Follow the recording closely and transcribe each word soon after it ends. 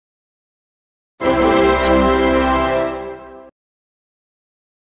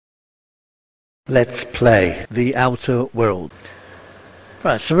Let's play The Outer World.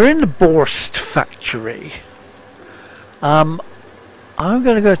 Right, so we're in the Boarst factory. I'm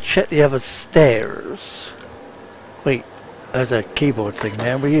going to go check the other stairs. Wait, there's a keyboard thing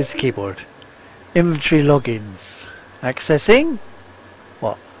there. We use the keyboard. Inventory logins. Accessing?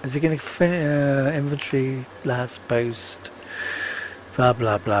 What? Is it going to finish? Inventory, last post. Blah,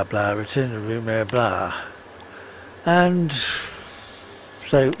 blah, blah, blah. Return to room, blah, blah. And...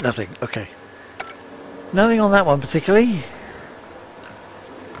 so, nothing. Okay. Nothing on that one particularly.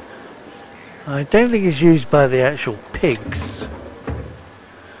 I don't think it's used by the actual pigs.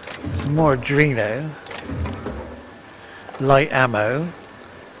 Some more adreno. Light ammo.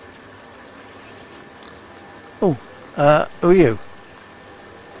 Oh, who are you?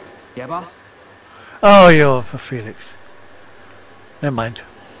 Yeah, boss? Oh, you're for Felix. Never mind.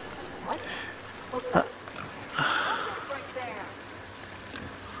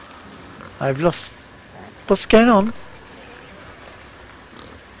 I've lost... what's going on?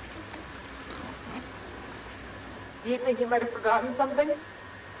 Do you think you might have forgotten something?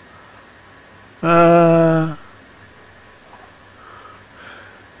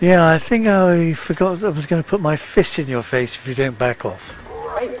 Yeah, I think I forgot I was going to put my fist in your face if you don't back off.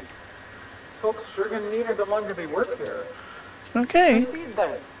 Right. Folks sure gonna need her the longer they work there. Okay. Proceed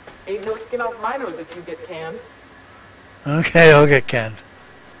then. Ain't no skin off my nose if you get canned. Okay, I'll get canned.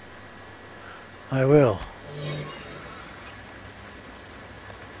 I will.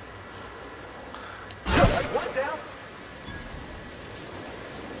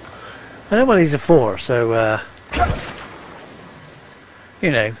 I know what these are for, so,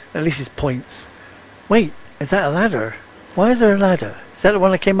 you know, at least it's points. Wait, is that a ladder? Why is there a ladder? Is that the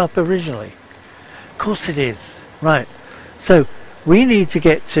one that came up originally? Of course it is. Right. So, we need to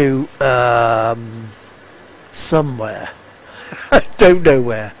get to, somewhere. I don't know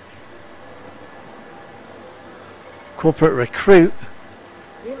where. Corporate recruit.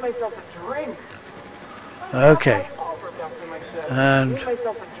 Need myself a drink. Okay. And... Need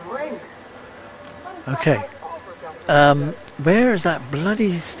myself a drink. okay. Where is that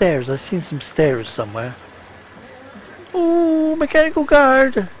bloody stairs? I've seen some stairs somewhere. Ooh, mechanical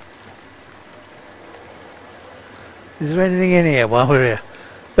guard. Is there anything in here while we're here?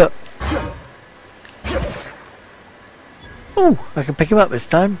 Look. Ooh, I can pick him up this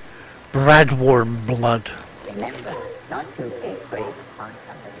time. Bradworm blood. Remember not to take breaks on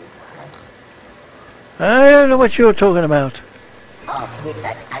somebody's time. I don't know what you're talking about.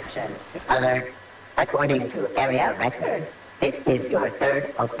 Off-reset action. Alert. According to area records, this is your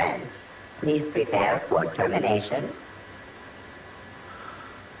third offense. Please prepare for termination.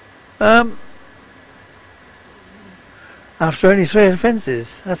 After only 3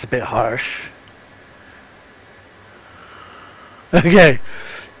 offences, that's a bit harsh. Okay.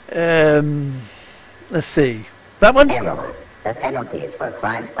 Let's see. That one? Error. The penalties for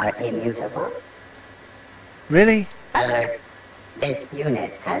crimes are immutable. Really? Alert. This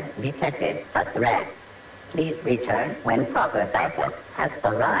unit has detected a threat. Please return when proper backup has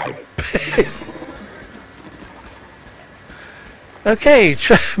arrived. Okay,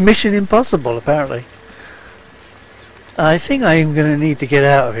 mission impossible apparently. I think I'm going to need to get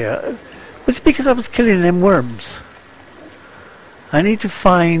out of here. Was it because I was killing them worms? I need to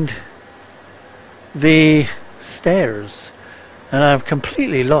find the stairs. And I've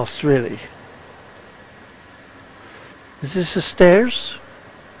completely lost, really. Is this the stairs?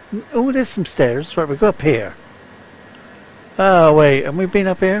 Oh, there's some stairs. Right, we go up here. Oh, wait. Have we been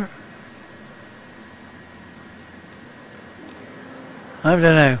up here? I don't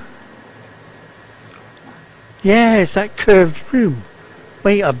know. Yeah, it's that curved room.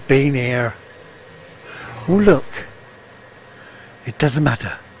 Wait, I've been here. Oh, look. It doesn't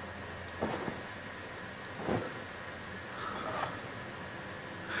matter.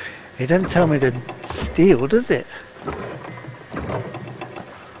 It doesn't tell me to steal, does it?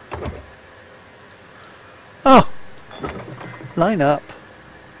 Oh! Line up.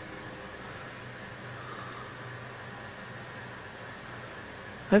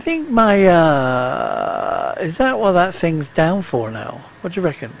 I think my, is that what that thing's down for now? What do you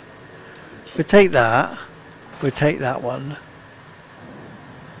reckon? We'll take that. We'll take that one.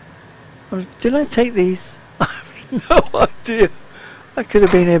 Oh, did I take these? I have no idea. I could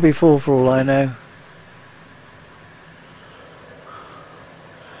have been here before for all I know.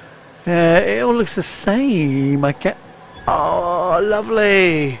 It all looks the same. I can't... oh,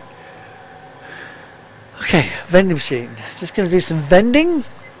 lovely. Okay, vending machine. Just going to do some vending.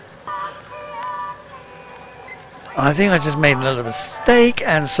 I think I just made another mistake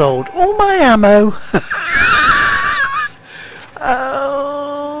and sold all my ammo.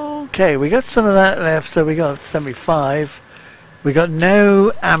 Okay, we got some of that left, so we got 75. We got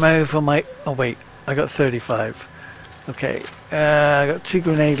no ammo for my... Oh wait, I got 35. Okay, I got 2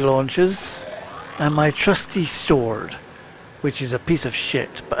 grenade launchers and my trusty sword, which is a piece of shit,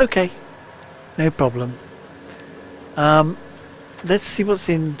 but okay, no problem. Let's see what's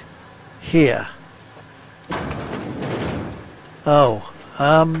in here. Oh,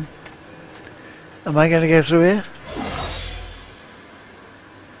 am I going to go through here?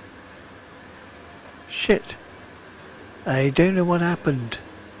 Shit. I don't know what happened.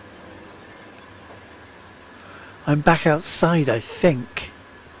 I'm back outside, I think.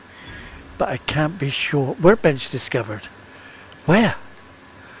 But I can't be sure. Workbench discovered. Where?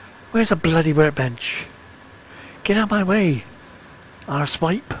 Where's a bloody workbench? Get out of my way.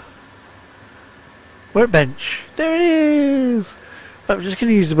 Arswipe. Workbench. There it is. I'm just going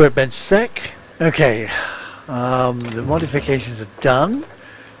to use the workbench a sec. Okay. The modifications are done.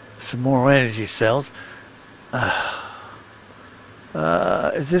 Some more energy cells.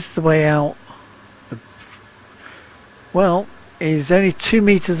 Is this the way out? Well, he's only 2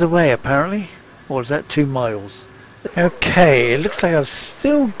 meters away apparently. Or is that 2 miles? Okay, it looks like I've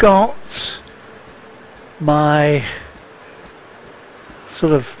still got my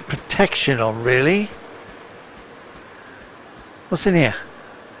sort of protection on, really. What's in here?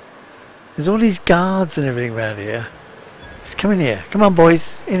 There's all these guards and everything around here. Just come in here. Come on,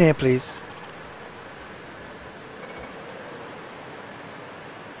 boys. In here, please.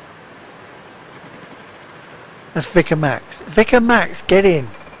 That's Vicar Max. Vicar Max, get in.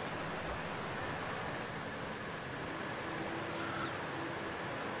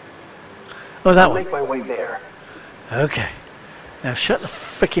 Oh, that I'll one. make my way there. Okay. Now shut the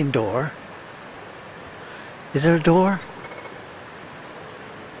freaking door. Is there a door?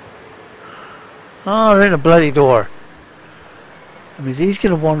 Oh, there ain't a bloody door. That means he's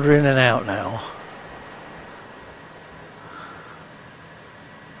going to wander in and out now.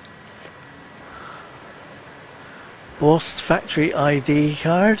 Boarst factory ID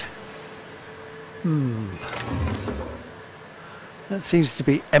card. That seems to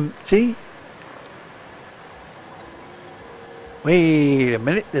be empty. Wait a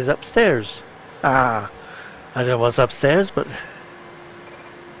minute, there's upstairs. I don't know what's upstairs, but...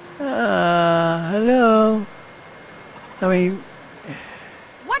 hello? I mean...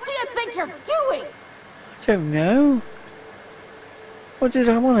 What do you think you're doing? I don't know. What did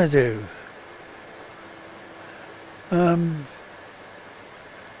I want to do?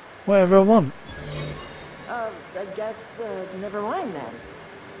 Whatever I want. I guess, never mind then.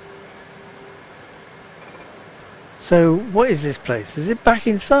 So, what is this place? Is it back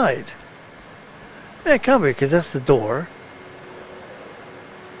inside? Yeah, it can't be, because that's the door.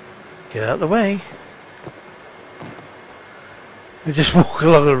 Get out of the way. We just walk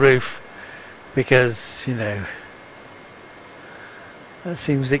along the roof, because, you know, that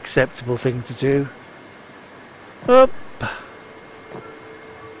seems the acceptable thing to do. Up.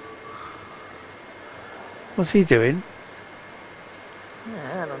 What's he doing?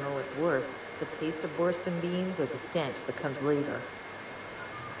 I don't know what's worse, the taste of Boarst and beans or the stench that comes later.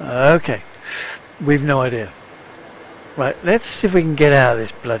 Okay, we've no idea. Right, let's see if we can get out of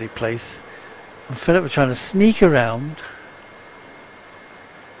this bloody place. I'm fed up with trying to sneak around.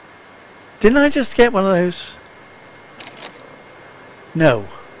 Didn't I just get one of those? No.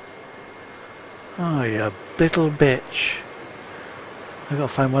 Oh, you little bitch. I've got to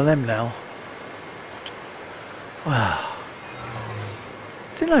find one of them now. Wow.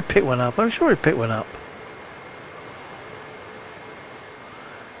 Didn't I pick one up? I'm sure I picked one up.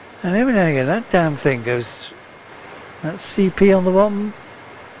 And every now and again, that damn thing goes... That CP on the bottom?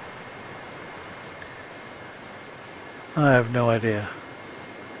 I have no idea.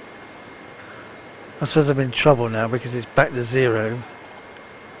 I suppose I'm in trouble now because it's back to 0.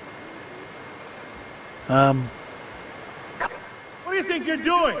 What do you think you're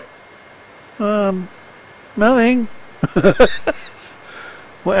doing? Nothing.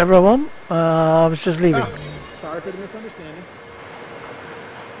 Whatever I want. I was just leaving. Sorry for the misunderstanding.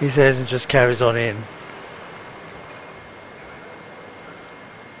 He says and just carries on in.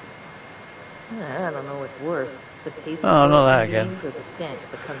 I don't know what's worse, the taste Oh, of not Boarst that and again. beans or the stench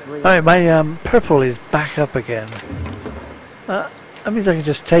that comes later. Alright, my purple is back up again. That means I can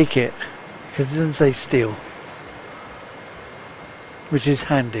just take it because it doesn't say steal, which is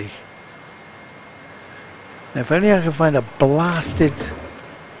handy. Now, if only I can find a blasted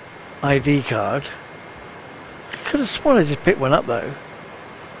ID card. I could have sworn I just picked one up though.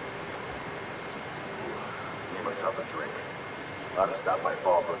 Give myself a drink. Ought to stop my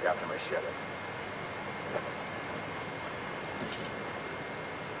fall book after my shift.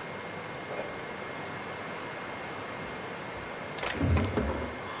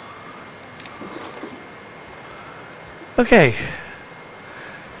 Okay.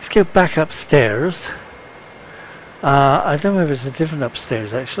 Let's go back upstairs. I don't know if it's a different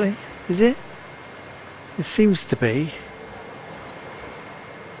upstairs actually. Is it? It seems to be.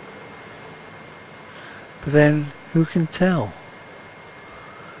 But then, who can tell?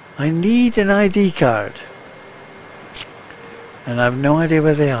 I need an ID card. And I have no idea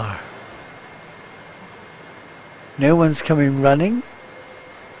where they are. No one's coming running.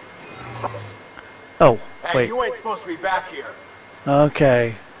 Oh, Hey, wait. you ain't supposed to be back here.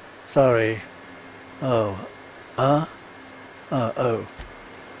 Okay. Sorry. Oh. Oh.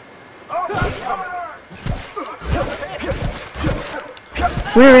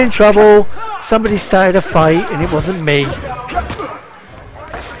 We're in trouble. Somebody started a fight and it wasn't me.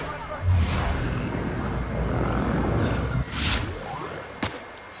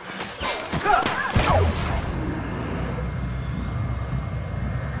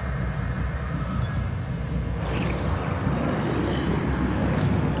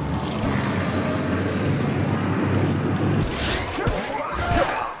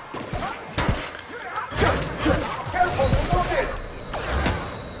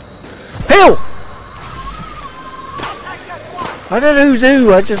 I don't know who's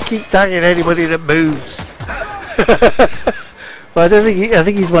who. I just keep tagging anybody that moves. But I don't think I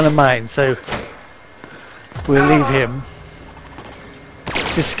think he's one of mine, so we'll leave him.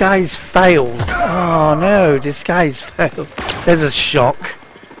 Disguise failed. Oh no, disguise failed. There's a shock.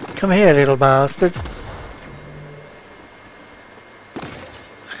 Come here, little bastard.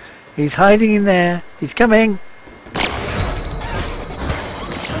 He's hiding in there. He's coming.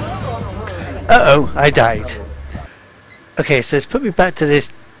 Uh-oh, I died. Okay, so it's put me back to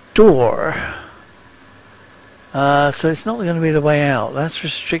this door. So it's not going to be the way out. That's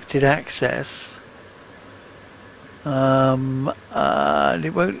restricted access. It won't.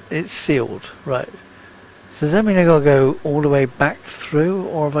 It's sealed, right? So does that mean I got to go all the way back through,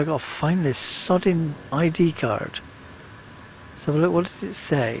 or have I got to find this sodding ID card? Let's have a look. What does it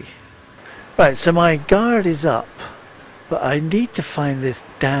say? Right. So my guard is up, but I need to find this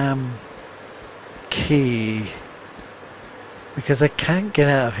damn key. Because I can't get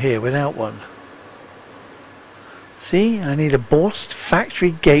out of here without one. See, I need a Boarst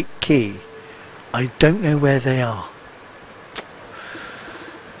factory gate key. I don't know where they are.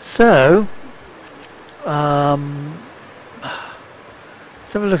 So, let's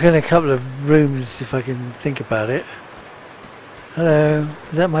have a look in a couple of rooms if I can think about it. Hello,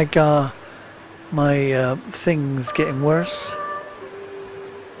 is that my things getting worse?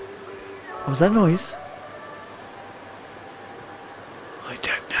 What was that noise? I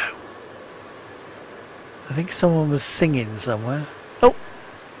don't know. I think someone was singing somewhere. Oh!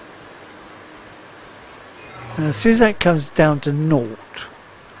 And as soon as that comes down to naught,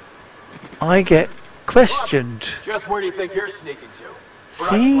 I get questioned. Just where do you think you're sneaking to?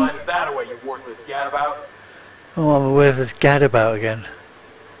 See? We're not flying that away, you worthless gadabout. Oh, I'm aware of this gadabout again.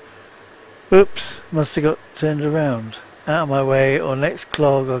 Oops, must have got turned around. Out of my way, or next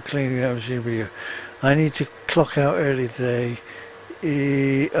clog, or cleaning up machine for you. I need to clock out early today.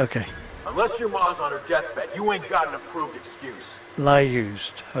 Okay. Unless your mom's on her deathbed, you ain't got an approved excuse. Lie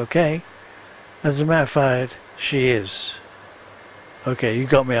used. Okay. As a matter of fact, she is. Okay, you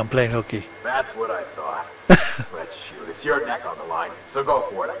got me. I'm playing hooky. That's what I thought. Let's shoot. It's your neck on the line, so go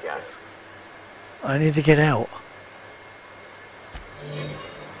for it, I guess. I need to get out.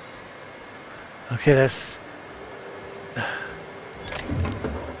 Okay, that's...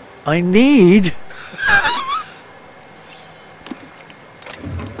 I need...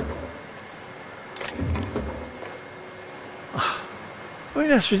 I mean,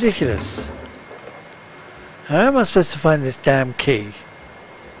 that's ridiculous. How am I supposed to find this damn key?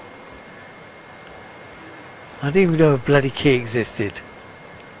 I didn't even know a bloody key existed.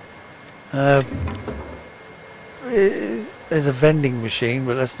 There's a vending machine,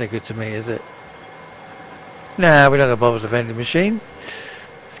 but that's no good to me, is it? Nah, we're not going to bother with the vending machine.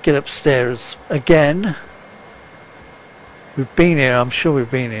 Let's get upstairs again. We've been here, I'm sure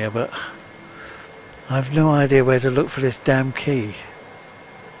we've been here, but I've no idea where to look for this damn key.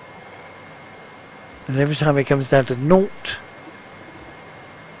 And every time it comes down to naught,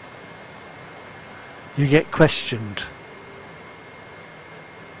 you get questioned.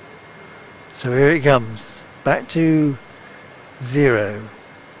 So here it comes. Back to 0.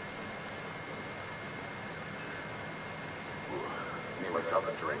 Need myself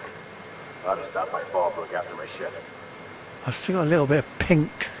a drink. Ought to stop by Fall to look after my shit. I've still got a little bit of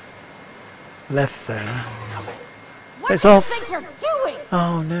pink left there. What It's do you off. think you're doing?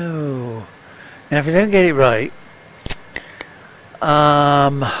 Oh no. Now if you don't get it right,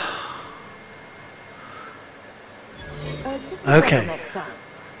 Okay. Next time.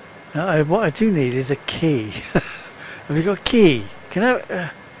 Now, what I do need is a key. Have you got a key? Can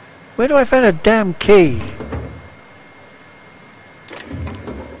I... where do I find a damn key?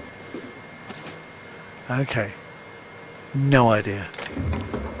 Okay. No idea.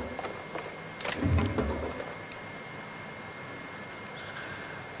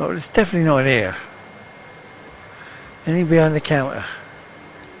 Well, it's definitely not in here. Anything behind the counter?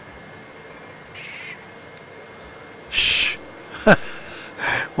 Shh.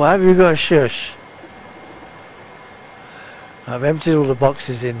 Why have you got a shush? I've emptied all the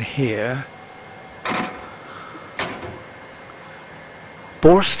boxes in here.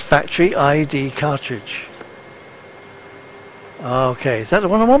 Boarst factory ID cartridge. Okay, is that the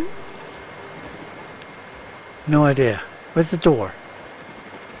one I want? No idea. Where's the door?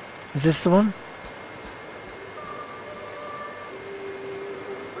 Is this the one?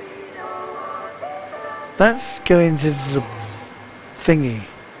 That's going to the thingy.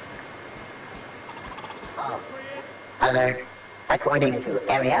 Alert. According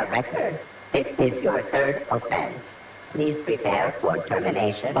to area records, this is your third offense. Please prepare for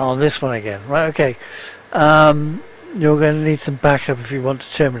termination. Oh, this one again. Right, okay. You're going to need some backup if you want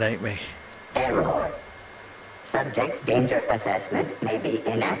to terminate me. Error. Subject's danger assessment may be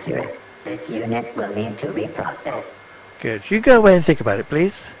inaccurate. This unit will need to reprocess. Good. You go away and think about it,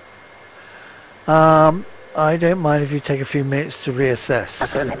 please. I don't mind if you take a few minutes to reassess.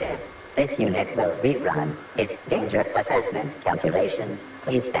 Affirmative. This unit will rerun its danger assessment calculations.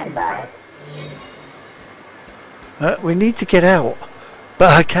 Please stand by. We need to get out, but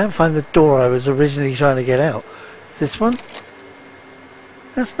I can't find the door I was originally trying to get out. Is this one?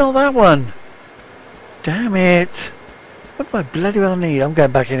 That's not that one. Damn it. What do I bloody well need? I'm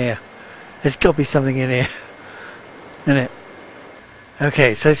going back in here. There's got to be something in here. Isn't it?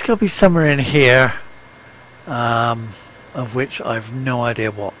 Okay, so it's got to be somewhere in here, of which I've no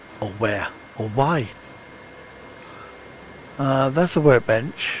idea what, or where, or why. That's a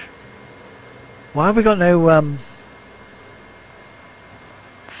workbench. Why have we got no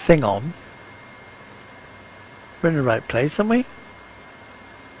thing on? We're in the right place, aren't we?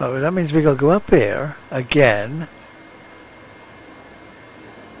 Oh, that means we got to go up here again.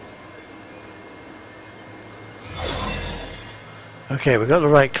 Okay, we got the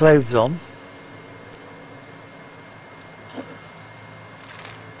right clothes on.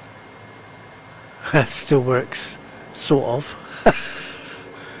 That still works, sort of.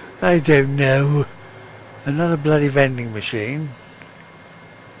 I don't know. Another bloody vending machine.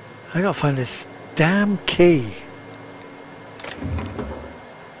 I gotta find this damn key.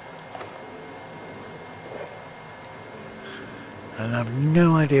 And I have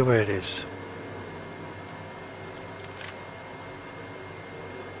no idea where it is.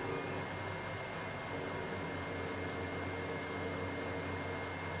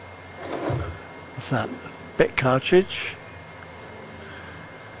 What's that? Bit cartridge.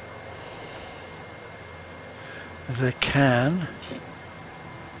 There's a can.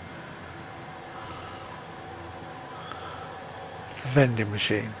 It's a vending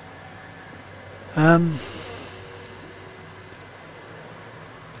machine.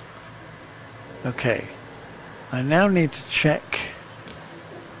 Okay. I now need to check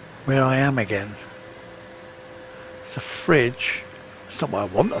where I am again. It's a fridge. It's not what I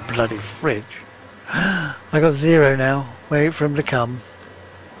want, a bloody fridge. I got 0 now. Wait for him to come.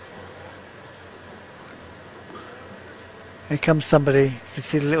 Here comes somebody. You can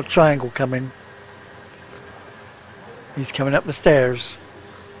see the little triangle coming. He's coming up the stairs.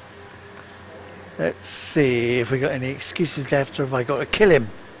 Let's see if we got any excuses left, or have I got to kill him?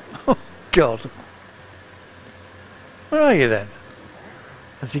 Oh God. Where are you then?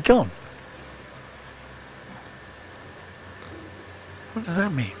 Has he gone? What does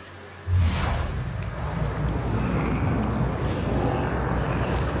that mean?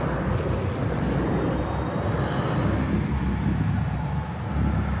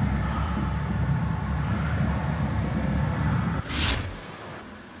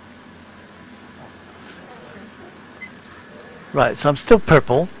 Right, so I'm still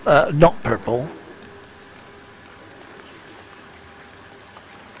purple, not purple.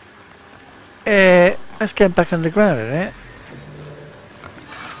 Let's get back underground, isn't it?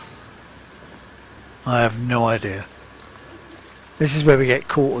 I have no idea. This is where we get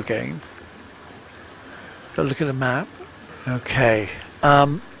caught again. Got to look at the map. Okay.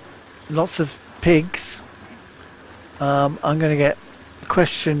 Lots of pigs. I'm going to get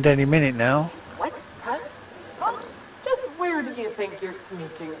questioned any minute now. What? Huh? Oh, just where do you think you're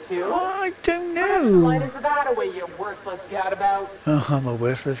sneaking to? I don't Light know. into that away, you worthless gadabout. Oh, I'm a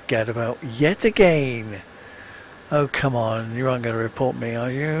worthless gadabout yet again. Oh, come on. You aren't going to report me,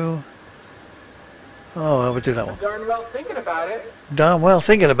 are you? Oh, I will do that one. Darn well thinking about it. Darn well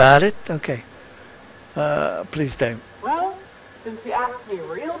thinking about it. Okay. Please don't. Well, since you asked me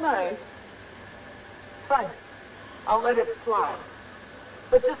real nice, fine. I'll let it slide.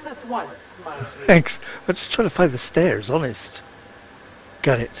 But just this once, mind you. Thanks. I'm just trying to find the stairs, honest.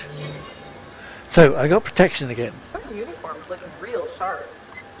 Got it. So, I got protection again. Your uniform's looking real sharp.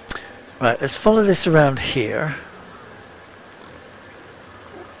 Right, let's follow this around here.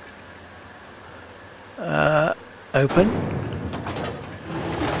 Open.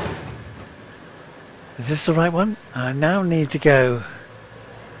 Is this the right one? I now need to go.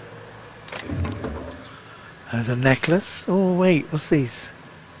 There's a necklace. Oh wait, what's these?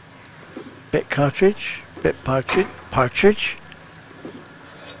 Bit cartridge, bit partridge.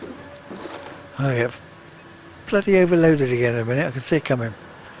 I get bloody overloaded again in a minute. I can see it coming.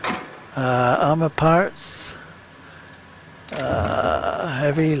 Armour parts.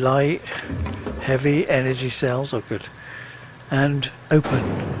 Heavy, light, heavy energy cells. Oh, good. And open.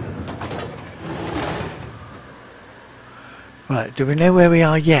 Right. Do we know where we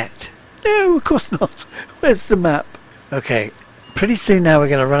are yet? No, of course not. Where's the map? Okay. Pretty soon now we're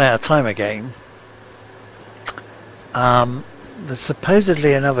going to run out of time again. There's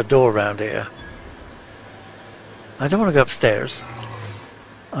supposedly another door around here. I don't want to go upstairs.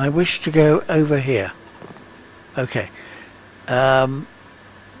 I wish to go over here. Okay. Unexpected.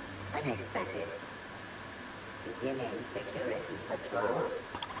 Beginning security patrol.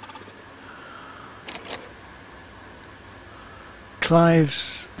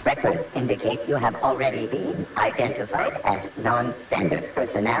 Clive's... Records indicate you have already been identified as non-standard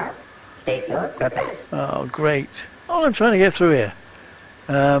personnel. State your purpose. Oh, great. Oh, I'm trying to get through here.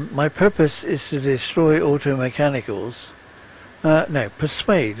 My purpose is to destroy auto-mechanicals. No,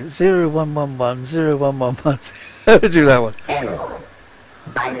 persuade. 0111 0111. Do that one. Error.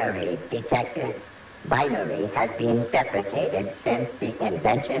 Binary detected. Binary has been deprecated since the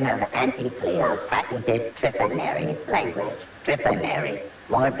invention of Anti-Cleo's patented tripinary language. Tripinary.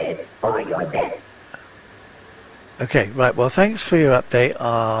 More bits for your bits. Okay, right. Well, thanks for your update.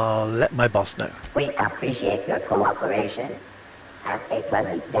 I'll let my boss know. We appreciate your cooperation. Have a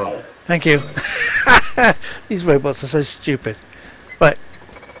pleasant day. Thank you. These robots are so stupid. Right.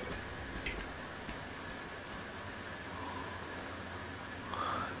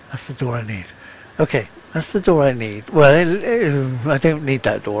 That's the door I need. Okay, that's the door I need. Well, I don't need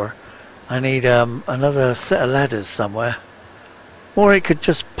that door. I need another set of ladders somewhere. Or it could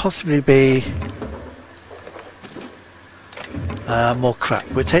just possibly be more crap.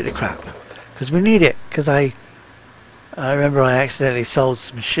 We'll take the crap. Because we need it. Because I remember I accidentally sold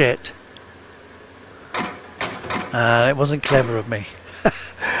some shit. And it wasn't clever of me.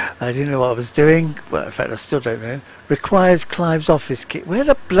 I didn't know what I was doing. Well, in fact, I still don't know. Requires Clive's office key. Where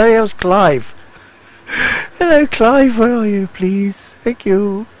the bloody hell's Clive? Hello, Clive. Where are you, please? Thank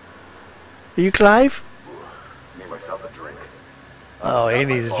you. Are you Clive? Make myself a drink. Oh, he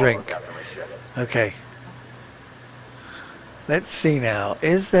needs a drink. Okay. Let's see now.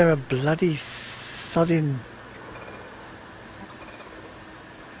 Is there a bloody sodding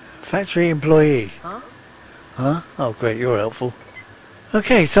factory employee? Huh? Huh? Oh, great. You're helpful.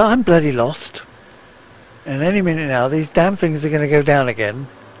 Okay, so I'm bloody lost. And any minute now, these damn things are going to go down again.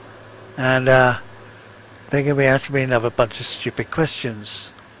 And they're going to be asking me another bunch of stupid questions.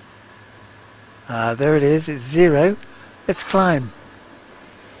 There it is. It's 0. Let's climb.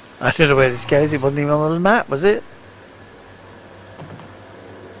 I don't know where this goes. It wasn't even on the map, was it?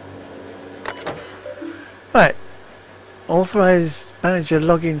 Right. Authorized manager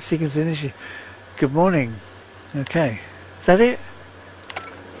login sequence initiative. Good morning. Okay. Is that it?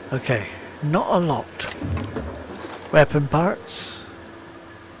 Okay. Not a lot. Weapon parts.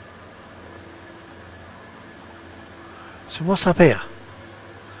 So what's up here?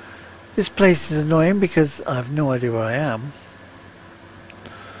 This place is annoying because I have no idea where I am.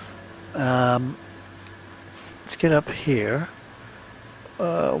 Let's get up here.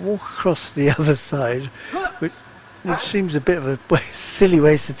 Walk across the other side, which seems a bit of a silly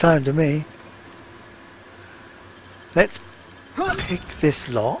waste of time to me. Let's pick this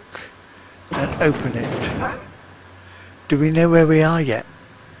lock and open it. Do we know where we are yet?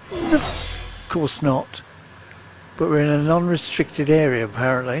 Of course not. But we're in a non-restricted area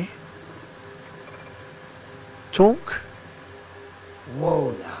apparently. Talk?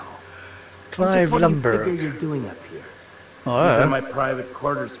 Whoa now. Clive Lumber. What do you figure you're doing up here? Oh, These are my private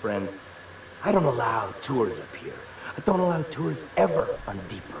quarters, friend. I don't allow tours up here. I don't allow tours ever on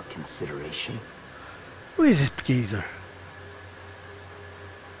deeper consideration. who is this geezer?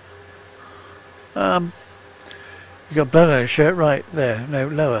 You got blood on your shirt, right there. No,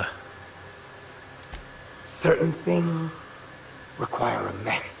 lower. Certain things require a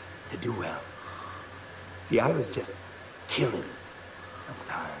mess to do well. See, I was just killing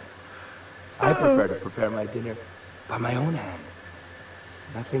sometimes. I prefer to prepare my dinner by my own hand.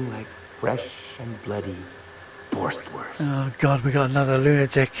 Nothing like fresh and bloody Boarstwurst. Oh God, we got another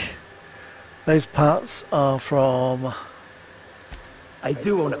lunatic. Those parts are from... I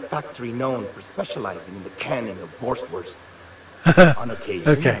do own a factory known for specializing in the canning of Boarstwurst. On occasion,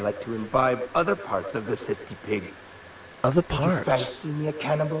 Okay. I like to imbibe other parts of the cysty pig. Other Would you parts? fancy me a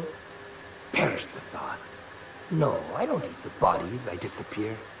cannibal? Perish the thought. No, I don't eat the bodies, I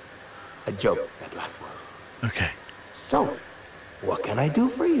disappear. A joke, that last was. Okay. So, what can I do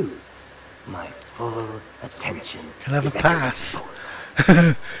for you? My full attention. Can I have is a at your pass?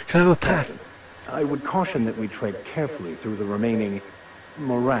 disposal. Can I have a pass? I would caution that we tread carefully through the remaining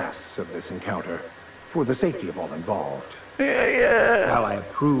morass of this encounter, for the safety of all involved. Yeah. While I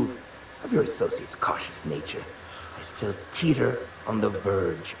approve of your associate's cautious nature, I still teeter on the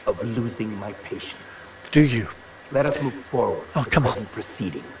verge of losing my patience. Do you? Let us move forward Oh, with come on. present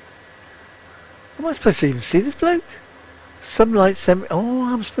proceedings. Am I supposed to even see this bloke? Sunlight sent me...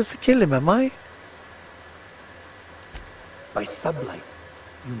 Oh, I'm supposed to kill him, am I? By sublight,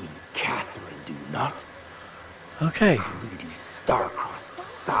 you mean Catherine, do you not? Okay. Greedy star-crossed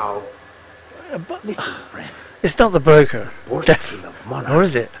sow. But Listen, friend. it's not the broker. Boarst Def- king of monarch. or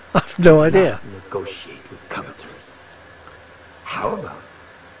is it? I have no idea. Not negotiate with coveters. How about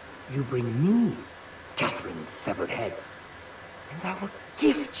you bring me Catherine's severed head, and I will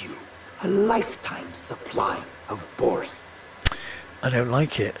gift you a lifetime supply of Boarst. I don't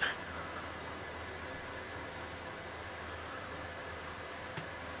like it.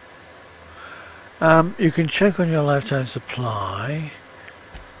 You can check on your lifetime supply.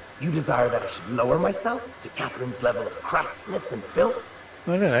 You desire that I should lower myself to Catherine's level of crassness and filth?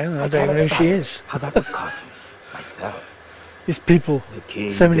 I don't know. I don't cannot even know who she fathom is. How that would caught me, myself. These people. The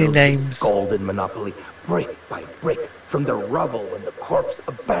king So many builds his names. golden monopoly, brick by brick, from the rubble when the corpse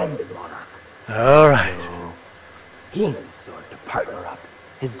abandoned monarch. Alright. He ain't the sort to partner up,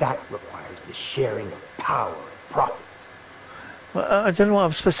 as that requires the sharing of power and profits. Well, I don't know what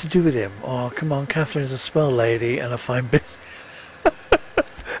I'm supposed to do with him. Oh, come on. Catherine's a swell lady and a fine business.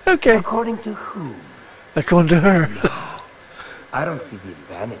 Okay. According to whom? According to her. I don't see the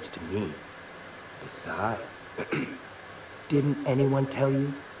advantage to me. Besides, didn't anyone tell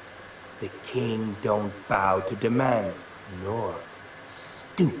you? The king don't bow to demands, nor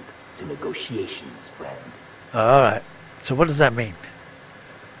stoop to negotiations, friend. Alright. So what does that mean?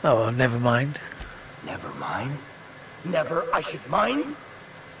 Oh, well, never mind. Never mind. Never I should mind?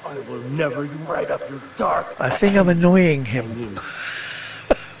 I will never you right up your dark... I think I'm annoying I him. mean...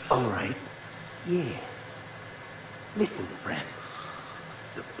 All right. Yes. Listen, friend.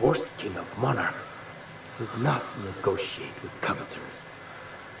 The Boarst king of monarch does not negotiate with coveters.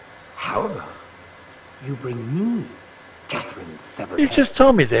 How about you bring me Catherine's severed You head, just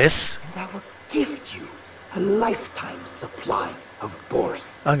told me this. and I will gift you a lifetime supply of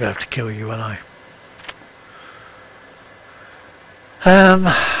Boarst. I'm gonna have to kill you, aren't I?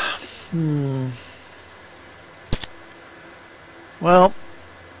 Well,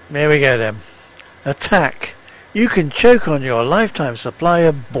 there we go then. Attack. You can choke on your lifetime supply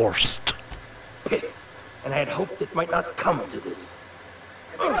of Boarst. Piss. And I had hoped it might not come to this.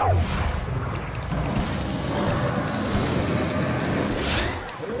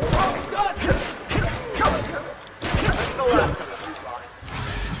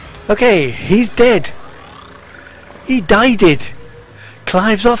 Okay, he's dead. He died it.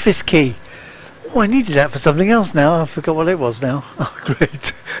 Clive's office key. Oh, I needed that for something else now. I forgot what it was now. Oh,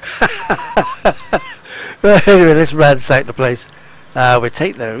 great. Right, anyway, let's ransack the place. We'll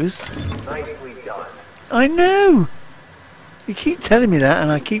take those. Nicely done. I know. You keep telling me that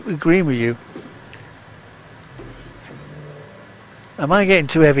and I keep agreeing with you. Am I getting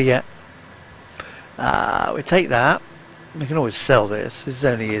too heavy yet? We'll take that. We can always sell this. This is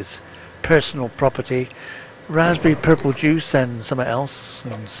only his personal property. Raspberry purple juice and something else.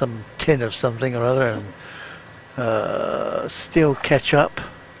 And some tin of something or other. And steel ketchup.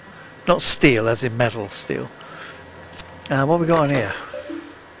 Not steel as in metal steel. What we got on here?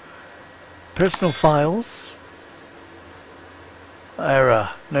 Personal files. Error.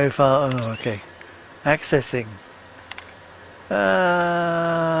 No file. Oh, okay. Accessing.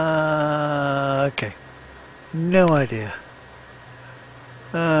 Okay. No idea.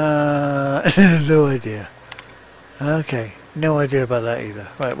 No idea. Okay. No idea about that either.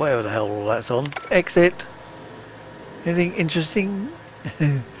 Right, whatever the hell all that's on. Exit. Anything interesting?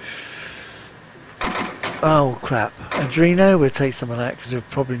 Oh crap. Adreno, we'll take some of that because we'll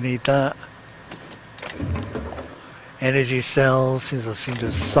probably need that. Energy cells, since I seem to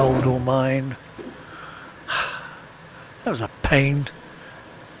have sold all mine. That was a pain.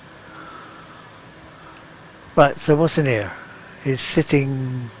 Right, so what's in here? His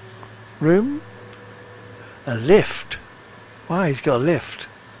sitting room? A lift. Wow, he's got a lift.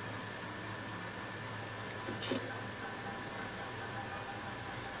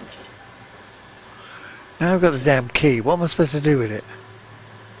 Now I've got the damn key. What am I supposed to do with it?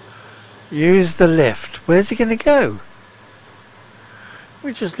 Use the lift. Where's he going to go?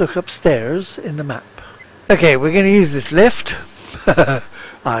 We just look upstairs in the map. Okay, we're going to use this lift. I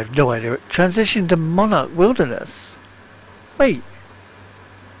have no idea. Transition to Monarch Wilderness. Wait.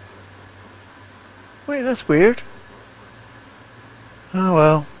 Wait, that's weird. Oh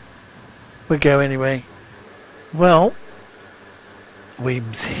well. We'll go anyway. Well,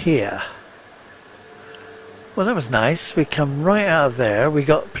 Weem's here. Well, that was nice. We come right out of there. We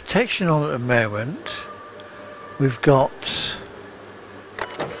got protection on at the moment. We've got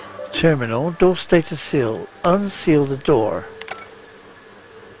terminal, door status seal. Unseal the door.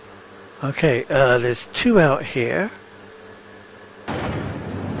 Okay, there's 2 out here.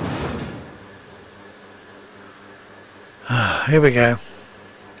 Here we go.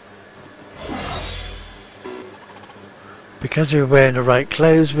 Because we're wearing the right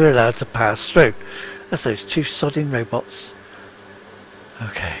clothes, we're allowed to pass through. That's those 2 sodding robots.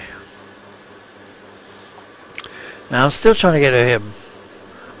 Okay. Now I'm still trying to get to him.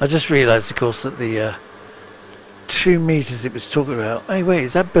 I just realised, of course, that the 2 meters it was talking about. Hey, wait,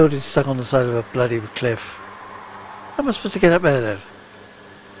 is that building stuck on the side of a bloody cliff? How am I supposed to get up there then?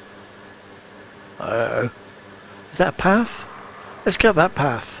 Uh-oh. Is that a path? Let's go up that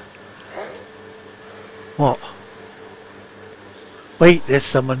path. What? Wait, there's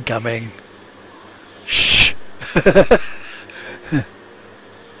someone coming. Shh.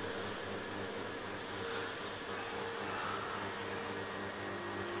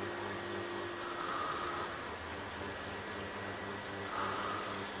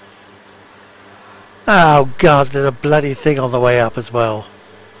 Oh God, there's a bloody thing on the way up as well.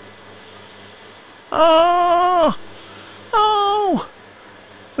 Oh! Oh!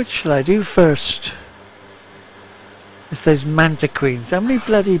 Which shall I do first? It's those manta queens. How many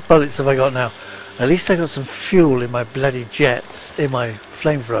bloody bullets have I got now? At least I got some fuel in my bloody jets, in my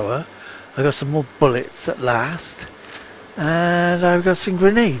flamethrower. I got some more bullets at last. And I've got some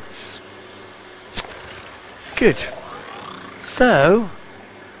grenades. Good. So,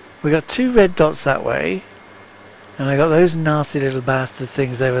 we got 2 red dots that way. And I got those nasty little bastard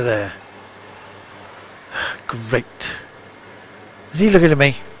things over there. Great. Is he looking at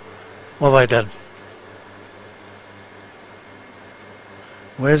me? What have I done?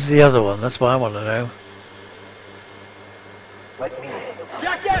 Where's the other one? That's what I want to know.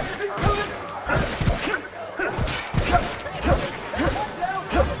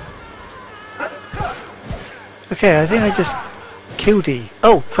 Okay, I think I just killed he.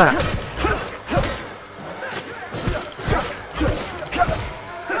 Oh crap!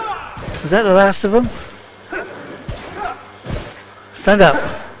 Was that the last of them? Stand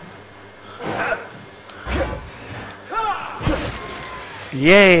up.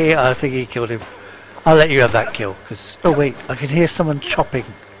 Yay! I think he killed him. I'll let you have that kill, because... Oh wait, I can hear someone chopping.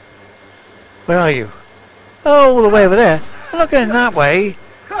 Where are you? Oh, all the way over there. I'm not going that way.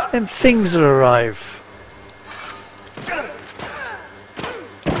 Then things will arrive.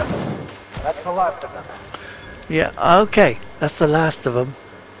 That's the last of them. Yeah, okay. That's the last of them.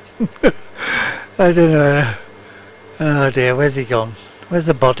 I don't know. Oh dear, where's he gone? Where's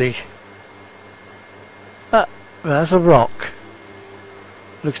the body? Ah, that's a rock.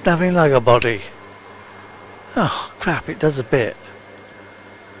 Looks nothing like a body. Oh crap, it does a bit.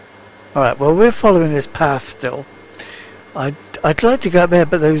 Alright, well we're following this path still. I'd like to go up there,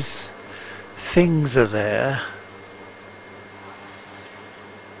 but those things are there.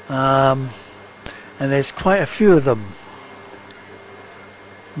 And there's quite a few of them.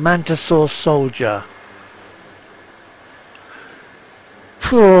 Mantisaur soldier.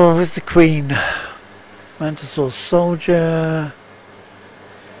 Oh, where's the queen? Mantisaur soldier.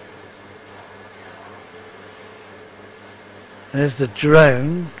 There's the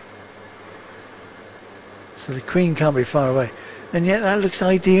drone. So the queen can't be far away. And yet that looks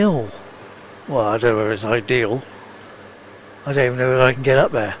ideal. Well, I don't know whether it's ideal. I don't even know whether I can get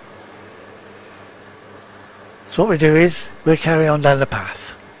up there. So what we do is, we'll carry on down the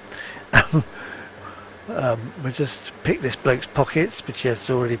path. We'll just pick this bloke's pockets, which has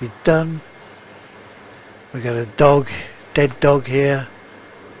already been done. We've got a dog, dead dog here.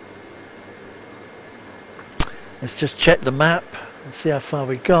 Let's just check the map and see how far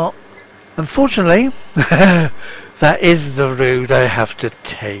we got. Unfortunately, that is the route I have to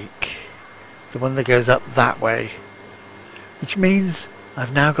take. The one that goes up that way. Which means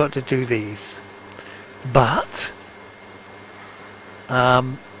I've now got to do these. But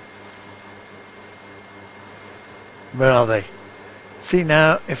where are they? See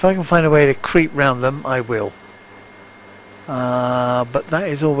now, if I can find a way to creep round them, I will. But that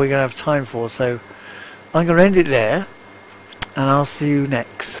is all we're going to have time for, so I'm going to end it there, and I'll see you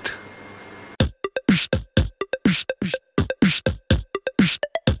next.